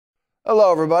Hello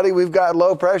everybody, we've got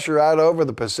low pressure out over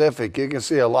the Pacific. You can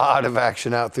see a lot of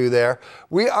action out through there.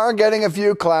 We are getting a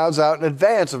few clouds out in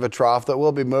advance of a trough that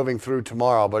will be moving through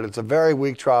tomorrow, but it's a very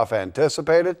weak trough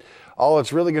anticipated. All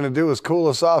it's really going to do is cool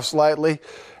us off slightly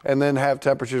and then have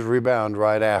temperatures rebound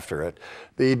right after it.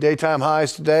 The daytime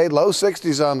highs today, low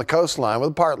 60s on the coastline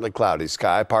with a partly cloudy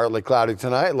sky. Partly cloudy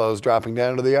tonight, lows dropping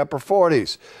down to the upper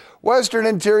 40s. Western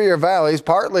interior valleys,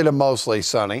 partly to mostly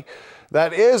sunny.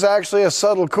 That is actually a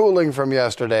subtle cooling from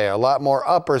yesterday, a lot more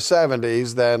upper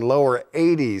 70s than lower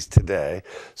 80s today.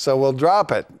 So we'll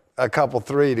drop it a couple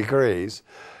 3 degrees.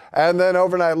 And then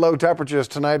overnight low temperatures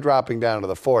tonight dropping down to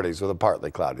the 40s with a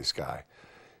partly cloudy sky.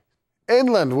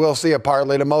 Inland, we'll see a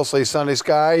partly to mostly sunny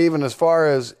sky, even as far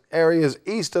as areas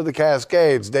east of the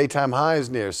Cascades. Daytime highs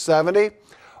near 70.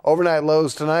 Overnight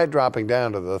lows tonight dropping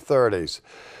down to the 30s.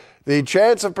 The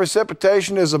chance of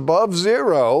precipitation is above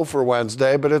 0 for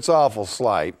Wednesday, but it's awful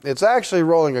slight. It's actually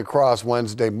rolling across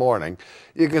Wednesday morning.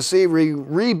 You can see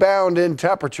rebound in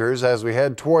temperatures as we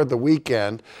head toward the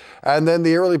weekend, and then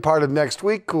the early part of next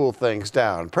week cool things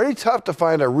down. Pretty tough to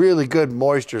find a really good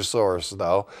moisture source,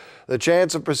 though. The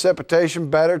chance of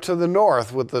precipitation better to the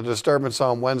north with the disturbance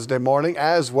on Wednesday morning,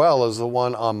 as well as the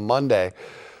one on Monday.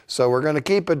 So we're going to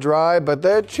keep it dry, but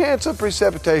the chance of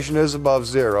precipitation is above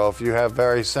 0 if you have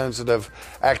very sensitive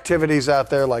activities out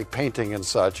there like painting and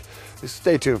such.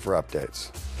 Stay tuned for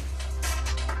updates.